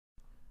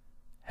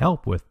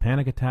Help with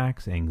panic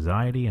attacks,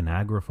 anxiety, and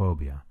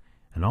agoraphobia,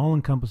 an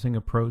all-encompassing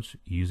approach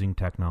using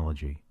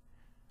technology.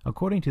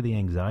 According to the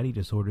Anxiety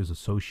Disorders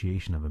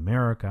Association of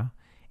America,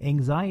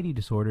 anxiety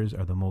disorders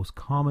are the most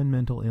common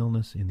mental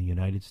illness in the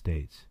United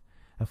States,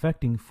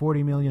 affecting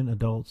 40 million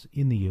adults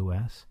in the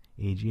U.S.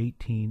 age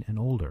 18 and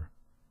older.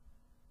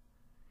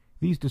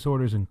 These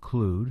disorders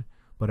include,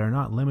 but are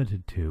not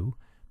limited to,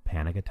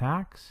 panic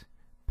attacks,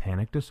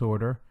 panic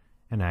disorder,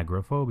 and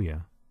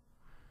agoraphobia.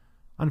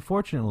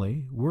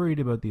 Unfortunately, worried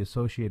about the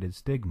associated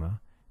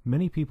stigma,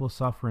 many people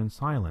suffer in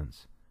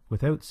silence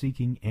without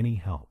seeking any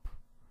help.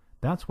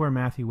 That's where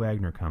Matthew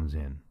Wagner comes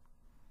in.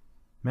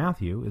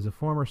 Matthew is a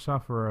former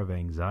sufferer of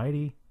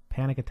anxiety,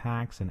 panic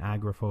attacks, and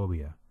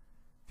agoraphobia.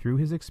 Through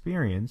his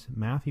experience,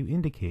 Matthew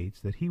indicates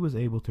that he was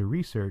able to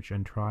research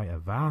and try a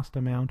vast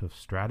amount of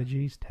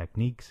strategies,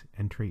 techniques,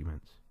 and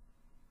treatments.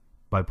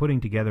 By putting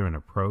together an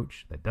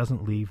approach that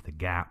doesn't leave the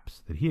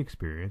gaps that he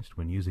experienced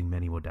when using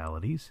many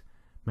modalities,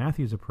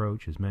 Matthew's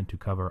approach is meant to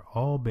cover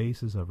all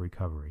bases of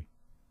recovery.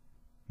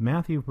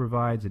 Matthew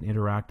provides an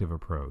interactive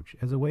approach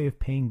as a way of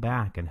paying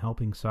back and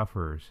helping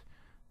sufferers,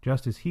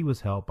 just as he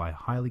was helped by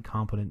highly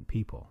competent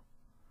people.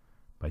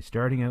 By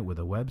starting out with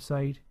a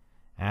website,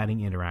 adding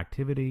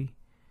interactivity,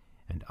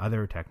 and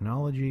other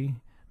technology,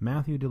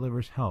 Matthew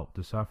delivers help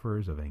to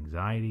sufferers of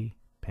anxiety,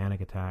 panic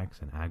attacks,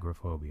 and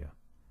agoraphobia,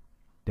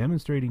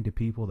 demonstrating to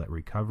people that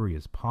recovery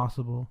is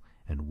possible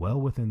and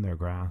well within their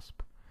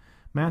grasp.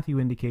 Matthew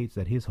indicates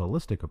that his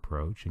holistic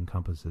approach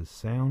encompasses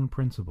sound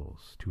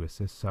principles to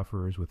assist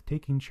sufferers with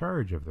taking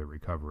charge of their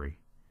recovery.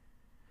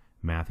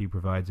 Matthew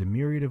provides a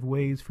myriad of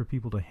ways for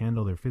people to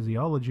handle their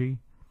physiology,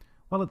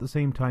 while at the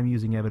same time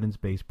using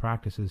evidence-based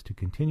practices to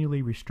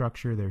continually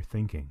restructure their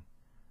thinking.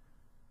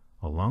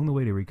 Along the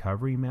way to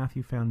recovery,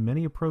 Matthew found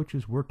many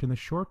approaches worked in the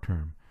short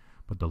term,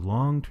 but the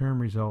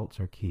long-term results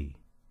are key.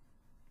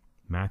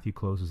 Matthew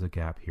closes a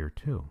gap here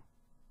too.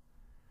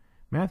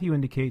 Matthew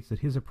indicates that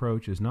his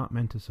approach is not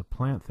meant to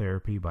supplant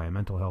therapy by a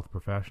mental health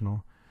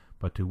professional,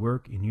 but to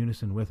work in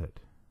unison with it.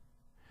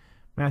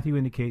 Matthew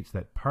indicates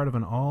that part of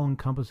an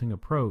all-encompassing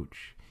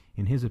approach,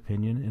 in his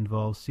opinion,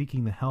 involves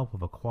seeking the help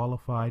of a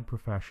qualified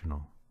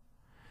professional.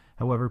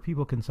 However,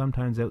 people can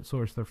sometimes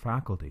outsource their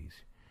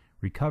faculties.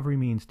 Recovery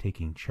means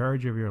taking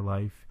charge of your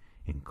life,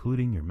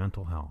 including your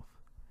mental health.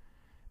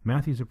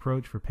 Matthew's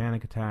approach for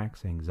panic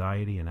attacks,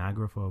 anxiety, and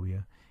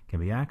agoraphobia can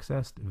be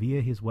accessed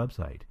via his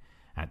website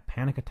at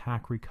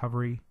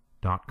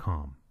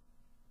panicattackrecovery.com.